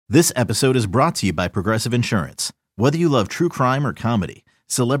This episode is brought to you by Progressive Insurance. Whether you love true crime or comedy,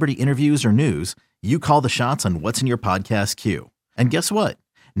 celebrity interviews or news, you call the shots on what's in your podcast queue. And guess what?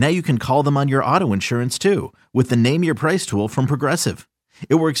 Now you can call them on your auto insurance too with the Name Your Price tool from Progressive.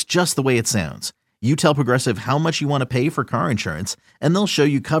 It works just the way it sounds. You tell Progressive how much you want to pay for car insurance, and they'll show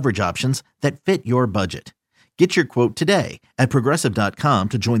you coverage options that fit your budget. Get your quote today at Progressive.com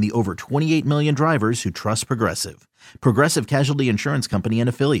to join the over 28 million drivers who trust Progressive. Progressive Casualty Insurance Company and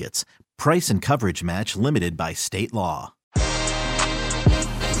Affiliates. Price and coverage match limited by state law.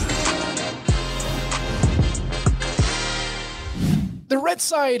 The red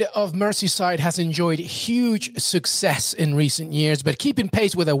side of Merseyside has enjoyed huge success in recent years, but keeping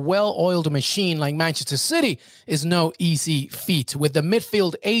pace with a well-oiled machine like Manchester City is no easy feat. With the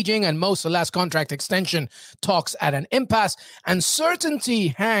midfield aging and Mo Salah's contract extension talks at an impasse, uncertainty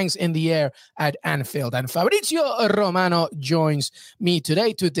hangs in the air at Anfield. And Fabrizio Romano joins me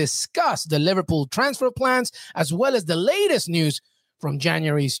today to discuss the Liverpool transfer plans as well as the latest news from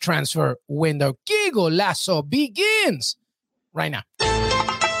January's transfer window. Que Golazo begins right now.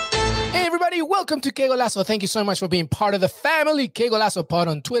 Hey everybody, welcome to Que Golazo. Thank you so much for being part of the family. Que Golazo Pod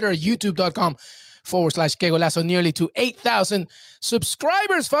on Twitter, youtube.com/Que Golazo. Nearly to 8,000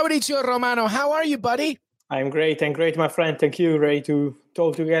 subscribers. Fabrizio Romano, how are you, buddy? I'm great, my friend. Thank you, Ray, to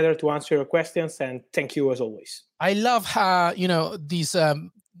talk together, to answer your questions, and thank you as always. I love how, these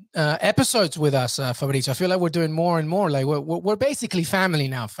episodes with us, Fabrizio. I feel like we're doing more and more. Like we're basically family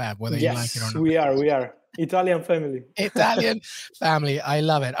now, Fab, whether you like it or not. We are. Italian family. Italian family. I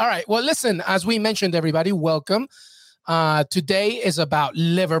love it. All right. Well, listen, as we mentioned, everybody, welcome. Today is about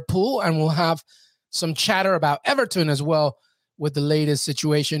Liverpool, and we'll have some chatter about Everton as well with the latest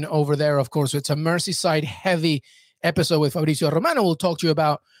situation over there. Of course, it's a Merseyside heavy episode with Fabrizio Romano. We'll talk to you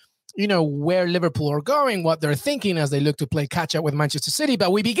about, where Liverpool are going, what they're thinking as they look to play catch up with Manchester City.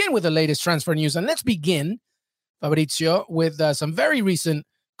 But we begin with the latest transfer news. And let's begin, Fabrizio, with some very recent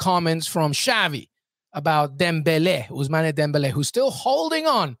comments from Xavi about Ousmane Dembele, who's still holding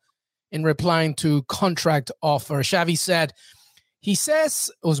on in replying to contract offer. Xavi said,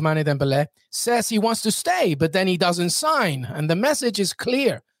 Ousmane Dembele says he wants to stay, but then he doesn't sign. And the message is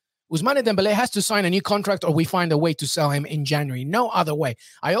clear. Ousmane Dembele has to sign a new contract or we find a way to sell him in January. No other way.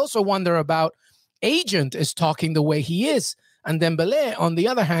 I also wonder about agent is talking the way he is. And Dembele, on the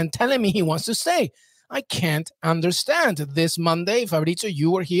other hand, telling me he wants to stay. I can't understand. This Monday, Fabrizio,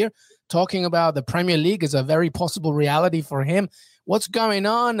 you were here talking about the Premier League is a very possible reality for him. What's going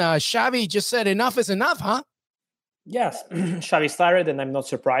on? Xavi just said enough is enough, huh? Yes, Xavi's tired, and I'm not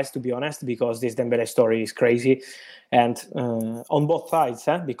surprised, to be honest, because this Dembele story is crazy. And on both sides,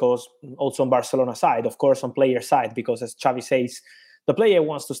 because also on Barcelona side, of course, on player side, because as Xavi says, the player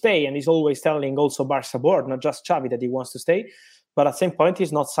wants to stay, and he's always telling also Barca board, not just Xavi, that he wants to stay. But at the same point,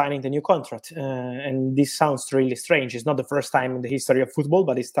 he's not signing the new contract. And this sounds really strange. It's not the first time in the history of football,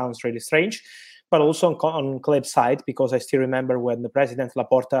 but it sounds really strange. But also on club side, because I still remember when the president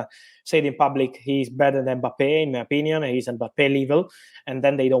Laporta said in public, he's better than Mbappé, in my opinion, he's at Mbappé level. And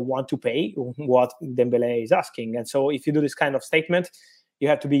then they don't want to pay what Dembele is asking. And so if you do this kind of statement, you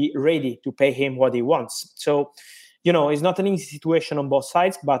have to be ready to pay him what he wants. So, it's not an easy situation on both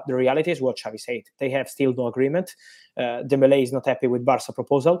sides, but the reality is what Xavi said. They have still no agreement. Dembele is not happy with Barca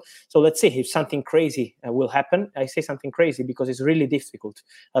proposal. So let's see if something crazy will happen. I say something crazy because it's really difficult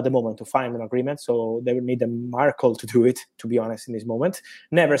at the moment to find an agreement. So they will need a miracle to do it, to be honest, in this moment.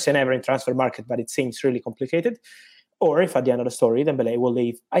 Never say never in transfer market, but it seems really complicated. Or if at the end of the story, Dembele will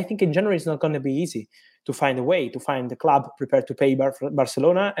leave. I think in January it's not going to be easy to find a way, to find the club prepared to pay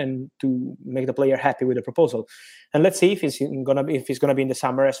Barcelona and to make the player happy with the proposal. And let's see if he's going to be in the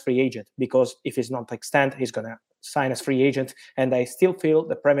summer as free agent, because if he's not extend, he's going to sign as free agent. And I still feel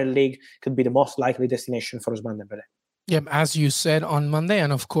the Premier League could be the most likely destination for Ousmane Dembele. Yep, as you said on Monday,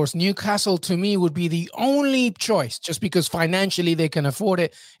 and of course, Newcastle to me would be the only choice, just because financially they can afford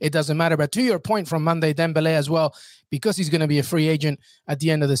it. It doesn't matter. But to your point from Monday, Dembele as well, because he's going to be a free agent at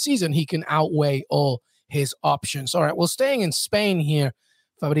the end of the season, he can outweigh all his options. All right, well, staying in Spain here,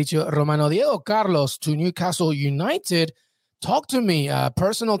 Fabrizio Romano, Diego Carlos to Newcastle United. Talk to me.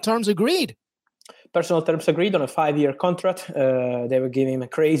 Personal terms agreed. Personal terms agreed on a 5-year contract. They will give him a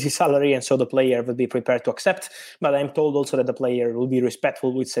crazy salary, and so the player will be prepared to accept. But I'm told also that the player will be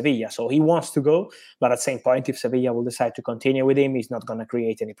respectful with Sevilla. So he wants to go, but at the same point, if Sevilla will decide to continue with him, he's not going to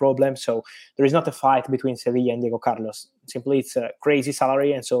create any problem. So there is not a fight between Sevilla and Diego Carlos. Simply, it's a crazy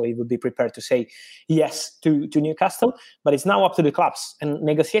salary, and so he would be prepared to say yes to Newcastle. But it's now up to the clubs. And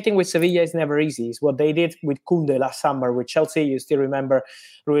negotiating with Sevilla is never easy. It's what they did with Koundé last summer with Chelsea. You still remember,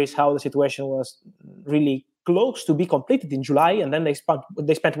 Ruiz, how the situation was really close to be completed in July, and then they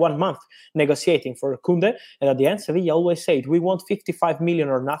spent 1 month negotiating for Koundé. And at the end, Sevilla always said, we want 55 million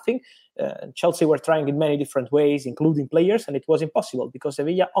or nothing. Chelsea were trying in many different ways, including players, and it was impossible because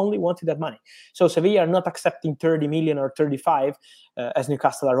Sevilla only wanted that money. So Sevilla are not accepting 30 million or 35, as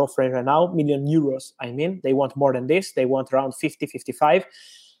Newcastle are offering right now, million euros. I mean, they want more than this. They want around 50, 55.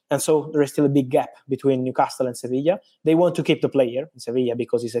 And so there is still a big gap between Newcastle and Sevilla. They want to keep the player in Sevilla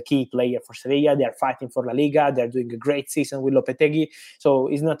because he's a key player for Sevilla. They are fighting for La Liga. They're doing a great season with Lopetegui. So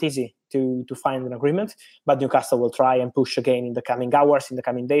it's not easy to find an agreement. But Newcastle will try and push again in the coming hours, in the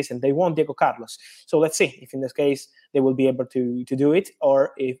coming days. And they want Diego Carlos. So let's see if in this case they will be able to do it.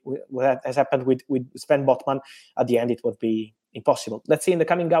 Or if what has happened with Sven Botman, at the end it would be impossible. Let's see in the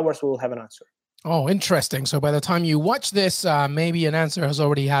coming hours we will have an answer. Oh, interesting. So by the time you watch this, maybe an answer has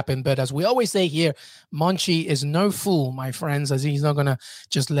already happened. But as we always say here, Monchi is no fool, my friends, as he's not going to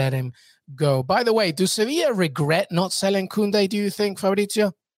just let him go. By the way, do Sevilla regret not selling Koundé, do you think,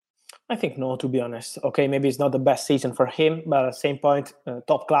 Fabrizio? I think no, to be honest. Okay, maybe it's not the best season for him, but at the same point,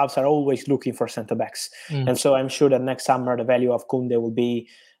 top clubs are always looking for centre-backs. And so I'm sure that next summer the value of Koundé will be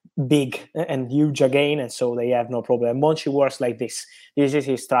big and huge again, and so they have no problem. Monchi works like this. This is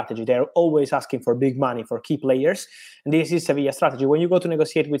his strategy. They're always asking for big money for key players, and this is Sevilla's strategy. When you go to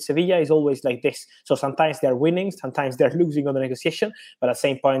negotiate with Sevilla, it's always like this. So sometimes they're winning, sometimes they're losing on the negotiation, but at the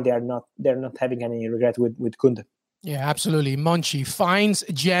same point, they're not having any regret with Koundé. Yeah, absolutely. Monchi finds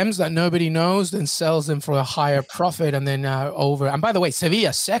gems that nobody knows, then sells them for a higher profit, and then over. And by the way,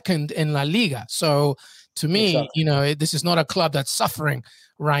 Sevilla second in La Liga, so to me, exactly. This is not a club that's suffering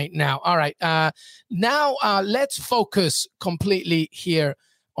right now. All right. Now let's focus completely here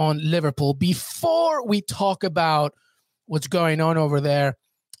on Liverpool. Before we talk about what's going on over there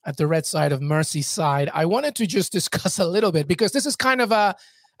at the red side of Merseyside, I wanted to just discuss a little bit, because this is kind of a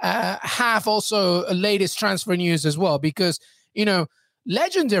half also a latest transfer news as well, because,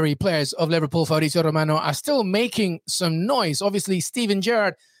 legendary players of Liverpool, Fabrizio Romano, are still making some noise. Obviously, Steven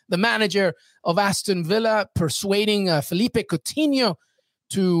Gerrard, the manager of Aston Villa, persuading Felipe Coutinho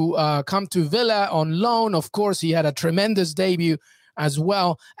to come to Villa on loan. Of course, he had a tremendous debut as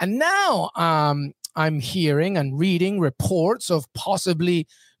well. And now I'm hearing and reading reports of possibly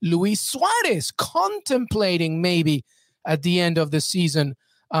Luis Suarez contemplating maybe at the end of the season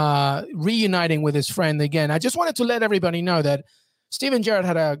reuniting with his friend again. I just wanted to let everybody know that Steven Gerrard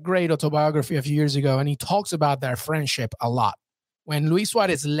had a great autobiography a few years ago, and he talks about their friendship a lot. When Luis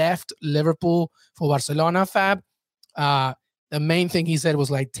Suarez left Liverpool for Barcelona, Fab, the main thing he said was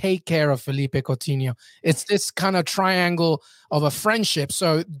like, take care of Felipe Coutinho. It's this kind of triangle of a friendship.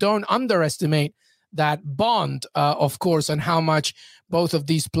 So don't underestimate that bond, of course, and how much both of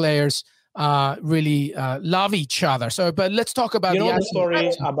these players really love each other. So, but let's talk about the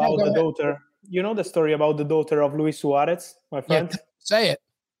story about the daughter. You know the story about the daughter of Luis Suarez, my friend? Yeah, say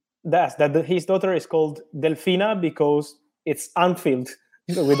it. His daughter is called Delfina because it's Anfield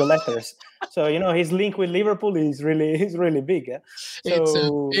with the letters. So, his link with Liverpool is really big. Eh? It's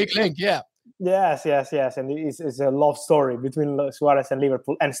a big link, yeah. Yes. And it's a love story between Suarez and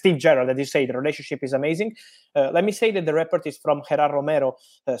Liverpool. And Steve Gerrard, as you say, the relationship is amazing. Let me say that the report is from Gerard Romero,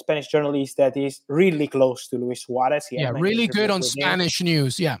 a Spanish journalist that is really close to Luis Suarez. Really good on Spanish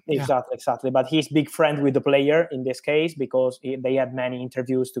news. Yeah. Exactly. But he's big friend with the player in this case because they had many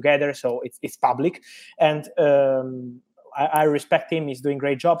interviews together. So it's public. And I respect him. He's doing a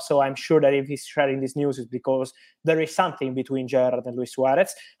great job. So I'm sure that if he's sharing this news, it's because there is something between Gerrard and Luis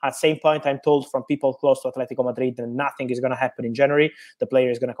Suarez. At the same point, I'm told from people close to Atletico Madrid that nothing is going to happen in January. The player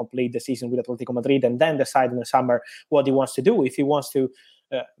is going to complete the season with Atletico Madrid and then decide in the summer what he wants to do. If he wants to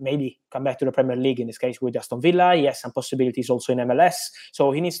maybe come back to the Premier League, in this case with Aston Villa, he has some possibilities also in MLS.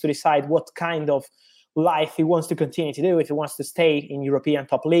 So he needs to decide what kind of life he wants to continue to do, if he wants to stay in European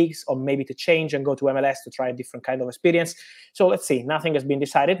top leagues or maybe to change and go to MLS to try a different kind of experience. So let's see. Nothing has been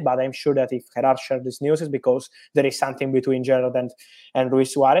decided, but I'm sure that if Gerrard shared this news, is because there is something between Gerrard and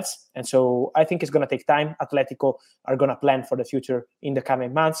Luis Suarez. And so I think it's going to take time. Atletico are going to plan for the future in the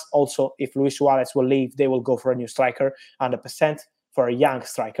coming months. Also, if Luis Suarez will leave, they will go for a new striker, 100%. For a young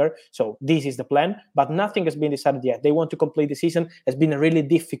striker. So this is the plan, but nothing has been decided yet. They want to complete the season. It's been a really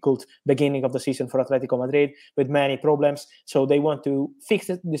difficult beginning of the season for Atletico Madrid with many problems. So they want to fix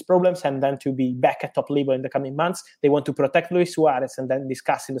these problems and then to be back at top level in the coming months. They want to protect Luis Suarez and then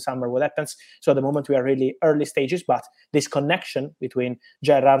discuss in the summer what happens. So at the moment we are really early stages, but this connection between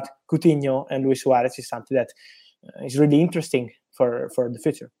Gerrard, Coutinho and Luis Suarez is something that is really interesting for the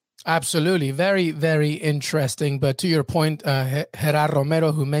future. Absolutely. Very, very interesting. But to your point, Gerard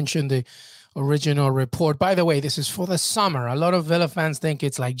Romero, who mentioned the original report. By the way, this is for the summer. A lot of Villa fans think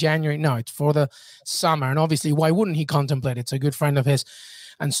it's like January. No, it's for the summer. And obviously, why wouldn't he contemplate it? It's a good friend of his.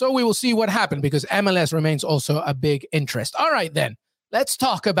 And so we will see what happens because MLS remains also a big interest. All right, then. Let's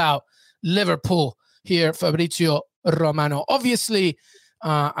talk about Liverpool here, Fabrizio Romano. Obviously,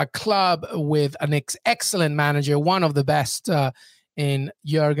 a club with an excellent manager, one of the best in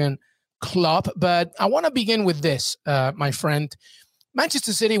Jurgen Klopp. But I want to begin with this, my friend.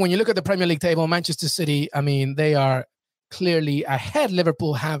 Manchester City, when you look at the Premier League table, Manchester City, I mean, they are clearly ahead.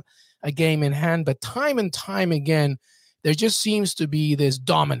 Liverpool have a game in hand, but time and time again, there just seems to be this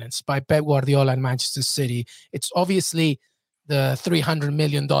dominance by Pep Guardiola and Manchester City. It's obviously the $300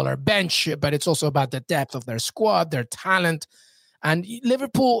 million bench, but it's also about the depth of their squad, their talent. And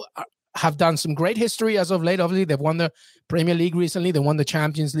Liverpool have done some great history as of late. Obviously, they've won the Premier League recently. They won the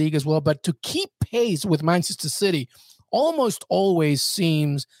Champions League as well. But to keep pace with Manchester City almost always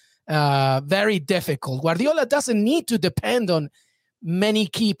seems very difficult. Guardiola doesn't need to depend on many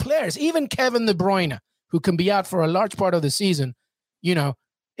key players. Even Kevin De Bruyne, who can be out for a large part of the season, you know,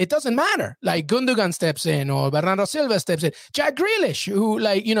 it doesn't matter. Like Gundogan steps in or Bernardo Silva steps in. Jack Grealish, who,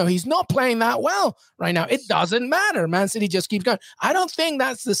 like, you know, he's not playing that well right now. It doesn't matter. Man City just keeps going. I don't think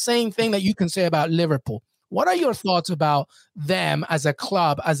that's the same thing that you can say about Liverpool. What are your thoughts about them as a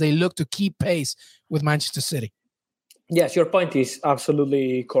club as they look to keep pace with Manchester City? Yes, your point is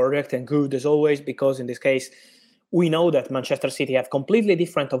absolutely correct and good as always, because in this case, we know that Manchester City have completely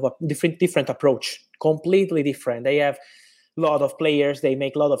different approach, completely different. They have a lot of players, they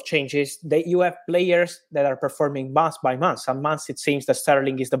make a lot of changes. You have players that are performing month by month. Some months it seems that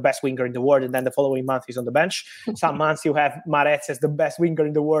Sterling is the best winger in the world, and then the following month he's on the bench. Some months you have Mahrez as the best winger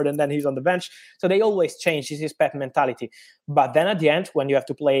in the world, and then he's on the bench. So they always change. This is Pep mentality. But then at the end, when you have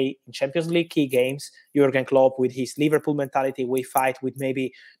to play in Champions League key games, Jurgen Klopp with his Liverpool mentality, we fight with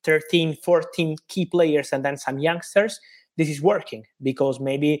maybe 13, 14 key players and then some youngsters. This is working because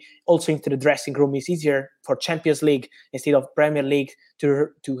maybe also into the dressing room is easier for Champions League instead of Premier League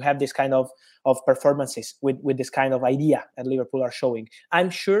to have this kind of performances with this kind of idea that Liverpool are showing. I'm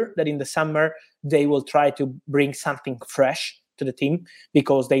sure that in the summer they will try to bring something fresh to the team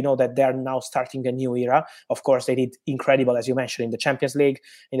because they know that they're now starting a new era. Of course, they did incredible, as you mentioned, in the Champions League,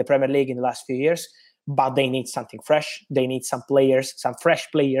 in the Premier League in the last few years. But they need something fresh. They need some players, some fresh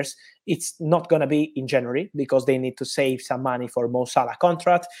players. It's not going to be in January because they need to save some money for Mo Salah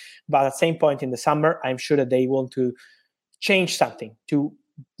contract. But at the same point in the summer, I'm sure that they want to change something, to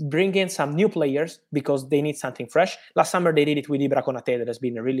bring in some new players because they need something fresh. Last summer, they did it with Ibra Konate. That has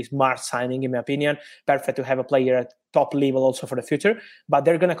been a really smart signing, in my opinion. Perfect to have a player at top level also for the future. But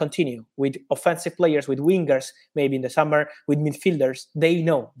they're going to continue with offensive players, with wingers, maybe in the summer, with midfielders. They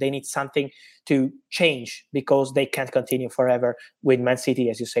know they need something to change because they can't continue forever with Man City,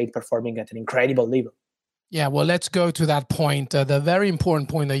 as you said, performing at an incredible level. Yeah, well, let's go to that point. The very important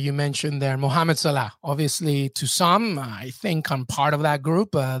point that you mentioned there, Mohamed Salah. Obviously, to some, I think I'm part of that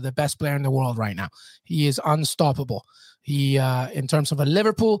group, the best player in the world right now. He is unstoppable. He, in terms of a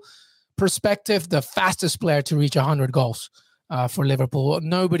Liverpool perspective, the fastest player to reach 100 goals for Liverpool.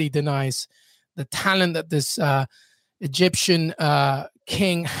 Nobody denies the talent that this Egyptian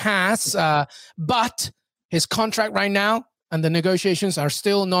king has, but his contract right now, and the negotiations are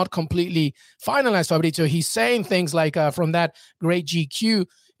still not completely finalized, Fabrizio. He's saying things like from that great GQ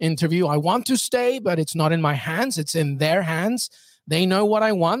interview, I want to stay, but it's not in my hands. It's in their hands. They know what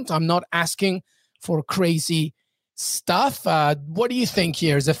I want. I'm not asking for crazy stuff. What do you think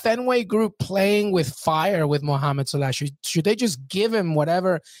here? Is the Fenway Group playing with fire with Mohamed Salah? Should they just give him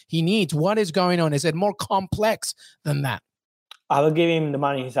whatever he needs? What is going on? Is it more complex than that? I will give him the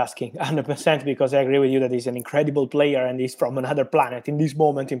money he's asking, 100%, because I agree with you that he's an incredible player and he's from another planet in this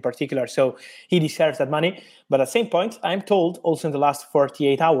moment in particular. So he deserves that money. But at the same point, I'm told also in the last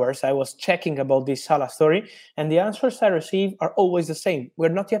 48 hours, I was checking about this Salah story, and the answers I receive are always the same. We're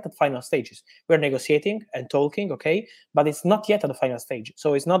not yet at final stages. We're negotiating and talking, okay, but it's not yet at the final stage.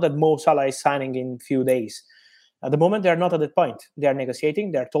 So it's not that Mo Salah is signing in a few days. At the moment, they are not at that point. They are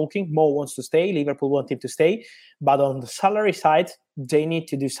negotiating, they are talking. Mo wants to stay, Liverpool want him to stay. But on the salary side, they need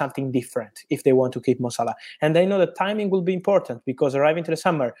to do something different if they want to keep Mo Salah. And they know that timing will be important because arriving to the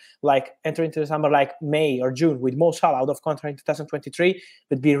summer, like entering into the summer like May or June with Mo Salah out of contract in 2023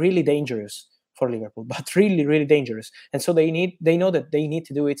 would be really dangerous for Liverpool, but really, really dangerous. And so they know that they need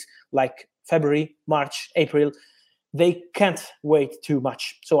to do it like February, March, April. They can't wait too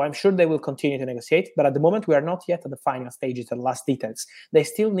much. So I'm sure they will continue to negotiate. But at the moment, we are not yet at the final stages, the last details. They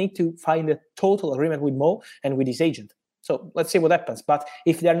still need to find a total agreement with Mo and with his agent. So let's see what happens. But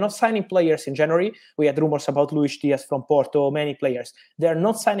if they're not signing players in January, we had rumors about Luis Diaz from Porto, many players. They're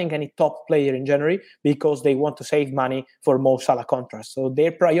not signing any top player in January because they want to save money for Mo Salah contract. So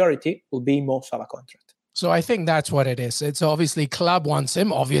their priority will be Mo Salah contract. So I think that's what it is. It's obviously club wants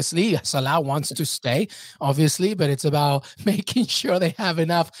him, obviously. Salah wants to stay, obviously, but it's about making sure they have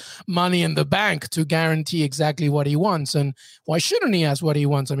enough money in the bank to guarantee exactly what he wants. And why shouldn't he ask what he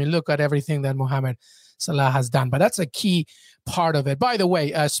wants? I mean, look at everything that Mohamed Salah has done. But that's a key part of it. By the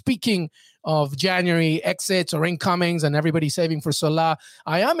way, speaking of January exits or incomings and everybody saving for Salah,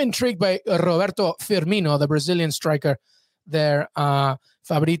 I am intrigued by Roberto Firmino, the Brazilian striker there.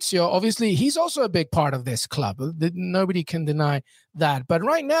 Fabrizio, obviously, he's also a big part of this club. Nobody can deny that. But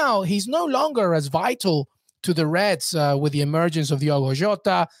right now, he's no longer as vital to the Reds with the emergence of Diogo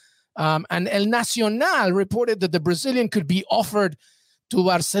Jota. And El Nacional reported that the Brazilian could be offered to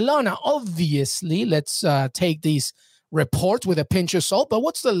Barcelona. Obviously, let's take these reports with a pinch of salt. But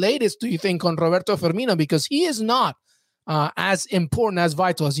what's the latest, do you think, on Roberto Firmino? Because he is not as important, as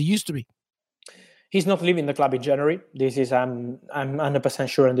vital as he used to be. He's not leaving the club in January. This is I'm 100%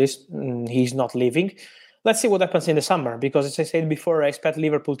 sure on this. He's not leaving. Let's see what happens in the summer, because as I said before, I expect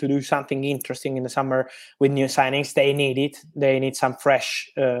Liverpool to do something interesting in the summer with new signings. They need it. They need some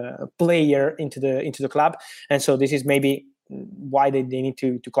fresh player into the club, and so this is maybe why they need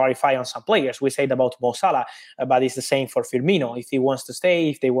to clarify on some players. We said about Mo Salah, but it's the same for Firmino. If he wants to stay,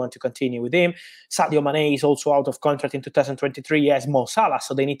 if they want to continue with him. Sadio Mane is also out of contract in 2023 as Mo Salah,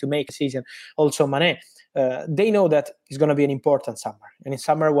 so they need to make a season. Also Mane, they know that it's going to be an important summer, and it's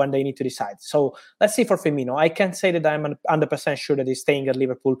summer when they need to decide. So let's see for Firmino. I can't say that I'm 100% sure that he's staying at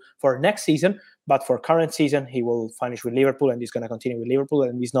Liverpool for next season, but for current season, he will finish with Liverpool, and he's going to continue with Liverpool,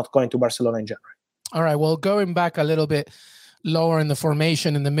 and he's not going to Barcelona in January. All right, well, going back a little bit lower in the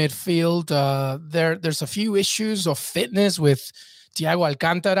formation in the midfield, there's a few issues of fitness with Thiago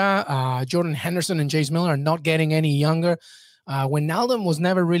Alcantara. Jordan Henderson and James Milner are not getting any younger. Wijnaldum was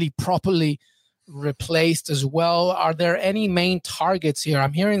never really properly replaced as well. Are there any main targets here?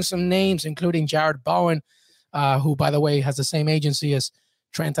 I'm hearing some names, including Jared Bowen, who, by the way, has the same agency as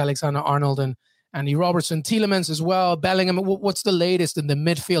Trent Alexander-Arnold and Andy Robertson, Tielemans as well, Bellingham. What's the latest in the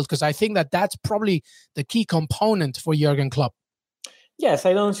midfield? Because I think that's probably the key component for Jurgen Klopp. Yes,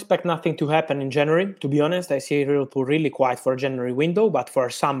 I don't expect nothing to happen in January. To be honest, I see Liverpool really quiet for a January window, but for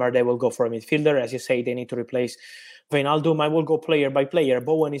summer, they will go for a midfielder. As you say, they need to replace Wijnaldum. I will go player by player.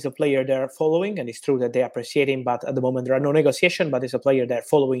 Bowen is a player they're following, and it's true that they appreciate him, but at the moment there are no negotiations, but it's a player they're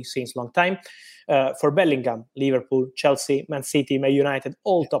following since long time. For Bellingham, Liverpool, Chelsea, Man City, Man United,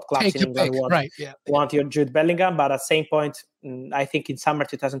 all top clubs in England want your Jude Bellingham, but at the same point, I think in summer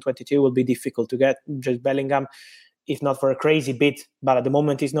 2022 will be difficult to get Jude Bellingham, if not for a crazy bid. But at the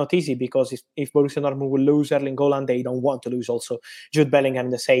moment, it's not easy, because if Borussia Dortmund will lose Erling Haaland, they don't want to lose also Jude Bellingham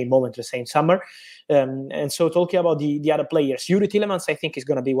in the same moment, the same summer. And so talking about the other players, Youri Tielemans, I think, is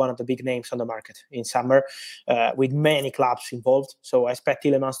going to be one of the big names on the market in summer, with many clubs involved. So I expect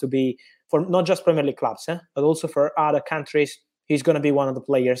Tielemans to be, for not just Premier League clubs, but also for other countries. He's going to be one of the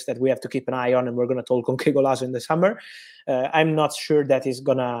players that we have to keep an eye on, and we're going to talk on Golazo in the summer. I'm not sure that he's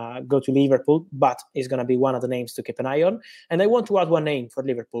going to go to Liverpool, but he's going to be one of the names to keep an eye on. And I want to add one name for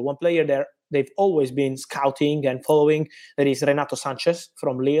Liverpool, one player there they've always been scouting and following. That is Renato Sanches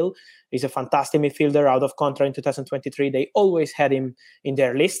from Lille. He's a fantastic midfielder, out of contract in 2023. They always had him in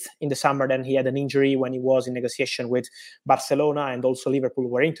their list. In the summer, then he had an injury when he was in negotiation with Barcelona, and also Liverpool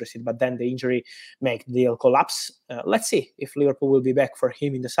were interested, but then the injury made the deal collapse. Let's see if Liverpool will be back for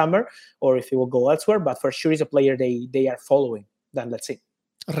him in the summer, or if he will go elsewhere, but for sure he's a player they are following. Then let's see.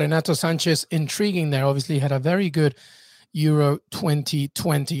 Renato Sanches, intriguing there. Obviously had a very good Euro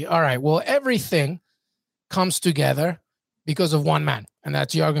 2020. All right, well, everything comes together because of one man, and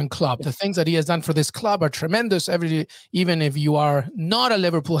that's Jurgen Klopp. The things that he has done for this club are tremendous. Even if you are not a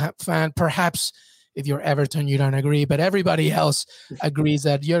Liverpool fan, perhaps if you're Everton, you don't agree, but everybody else agrees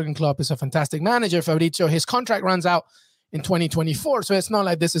that Jurgen Klopp is a fantastic manager. Fabrizio, his contract runs out in 2024, so it's not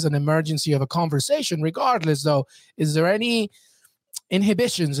like this is an emergency of a conversation. Regardless, though, is there any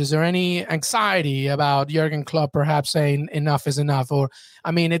inhibitions? Is there any anxiety about Jurgen Klopp perhaps saying enough is enough? Or,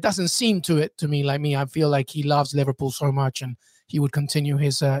 I mean, it doesn't seem to me like me. I feel like he loves Liverpool so much, and he would continue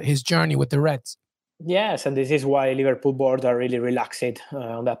his journey with the Reds. Yes, and this is why Liverpool board are really relaxed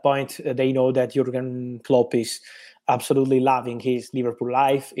on that point. They know that Jurgen Klopp is absolutely loving his Liverpool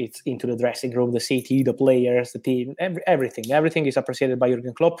life. It's into the dressing room, the city, the players, the team, everything. Everything is appreciated by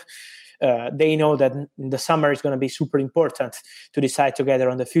Jurgen Klopp. They know that the summer is going to be super important to decide together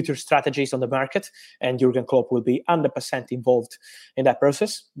on the future strategies on the market, and Jurgen Klopp will be 100% involved in that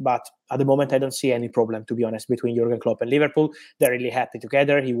process. But at the moment, I don't see any problem, to be honest, between Jurgen Klopp and Liverpool. They're really happy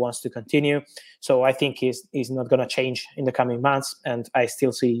together. He wants to continue. So I think he's not going to change in the coming months, and I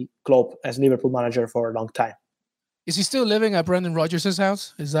still see Klopp as Liverpool manager for a long time. Is he still living at Brendan Rodgers'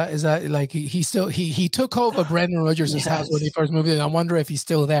 house? Is that like he took over Brendan Rodgers' house when he first moved in? I wonder if he's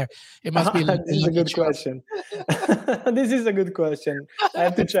still there. It must be. This is a good question. This is a good question. I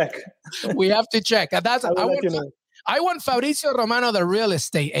have to check. We have to check. That's I want Fabrizio Romano, the real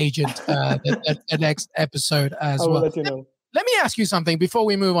estate agent, the next episode as well. I will let you know. Let me ask you something before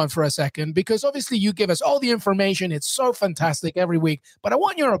we move on for a second, because obviously you give us all the information. It's so fantastic every week, but I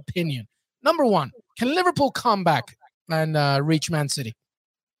want your opinion. Number one, can Liverpool come back and reach Man City?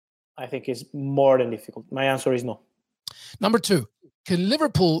 I think it's more than difficult. My answer is no. Number two, can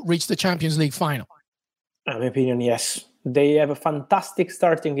Liverpool reach the Champions League final? In my opinion, yes. They have a fantastic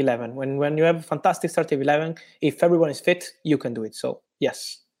starting 11. When you have a fantastic starting 11, if everyone is fit, you can do it. So,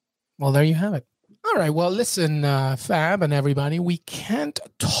 yes. Well, there you have it. All right. Well, listen, Fab and everybody, we can't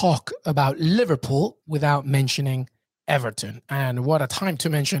talk about Liverpool without mentioning Everton. And what a time to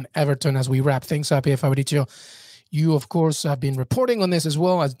mention Everton as we wrap things up here, Fabrizio. You, of course, have been reporting on this as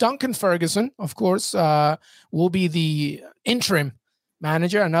well as Duncan Ferguson, of course, will be the interim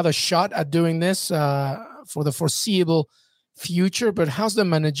manager. Another shot at doing this for the foreseeable future. But how's the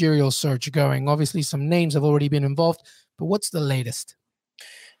managerial search going? Obviously, some names have already been involved, but what's the latest?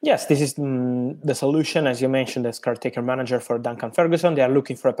 Yes, this is the solution, as you mentioned, as caretaker manager for Duncan Ferguson. They are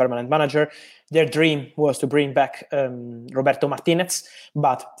looking for a permanent manager. Their dream was to bring back Roberto Martinez,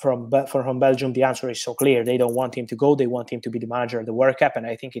 but from Belgium, the answer is so clear. They don't want him to go. They want him to be the manager of the World Cup, and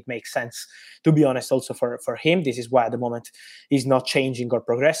I think it makes sense, to be honest, also for him. This is why at the moment he's not changing or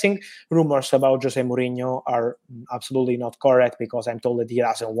progressing. Rumors about Jose Mourinho are absolutely not correct, because I'm told that he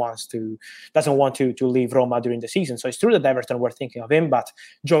doesn't want to leave Roma during the season. So it's true that Everton were thinking of him, but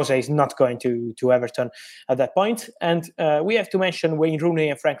Jose is not going to Everton at that point. And we have to mention Wayne Rooney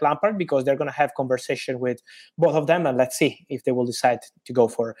and Frank Lampard, because they're going to have conversation with both of them. And let's see if they will decide to go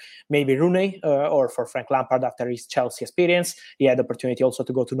for maybe Rooney or for Frank Lampard after his Chelsea experience. He had the opportunity also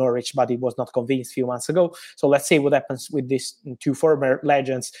to go to Norwich, but he was not convinced a few months ago. So let's see what happens with these two former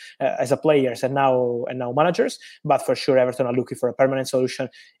legends as a players and now managers. But for sure, Everton are looking for a permanent solution.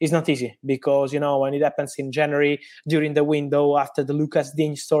 It's not easy, because, when it happens in January during the window after the Lucas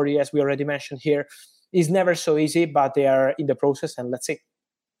Digne story, as we already mentioned here, is never so easy, but they are in the process, and let's see.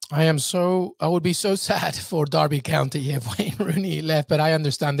 I would be so sad for Derby County if Wayne Rooney left, but I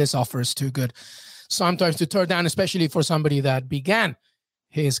understand this offer is too good sometimes to turn down, especially for somebody that began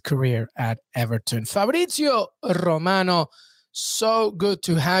his career at Everton. Fabrizio Romano, so good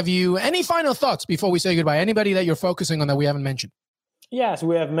to have you. Any final thoughts before we say goodbye? Anybody that you're focusing on that we haven't mentioned? Yes,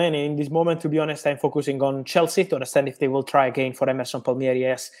 we have many. In this moment, to be honest, I'm focusing on Chelsea to understand if they will try again for Emerson Palmieri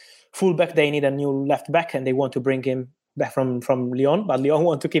as fullback. They need a new left back, and they want to bring him back from Lyon, but Lyon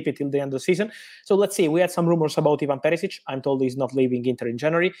want to keep it till the end of the season. So let's see. We had some rumors about Ivan Perisic. I'm told he's not leaving Inter in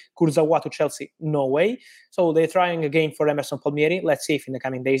January. Kurzawa to Chelsea, no way. So they're trying again for Emerson Palmieri. Let's see if in the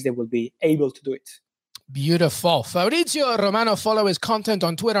coming days they will be able to do it. Beautiful. Fabrizio Romano, follow his content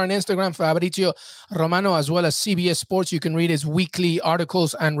on Twitter and Instagram, Fabrizio Romano, as well as CBS Sports. You can read his weekly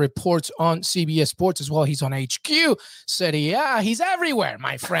articles and reports on CBS Sports as well. He's on HQ. Serie A. He's everywhere,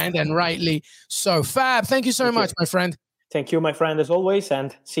 my friend, and rightly so. Fab, thank you so much, my friend. Thank you, my friend, as always,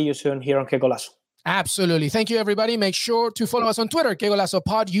 and see you soon here on Que Golazo. Absolutely. Thank you, everybody. Make sure to follow us on Twitter, Que Golazo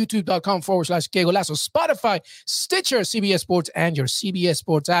Pod, youtube.com/Que Golazo, Spotify, Stitcher, CBS Sports, and your CBS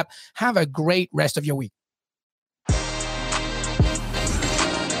Sports app. Have a great rest of your week.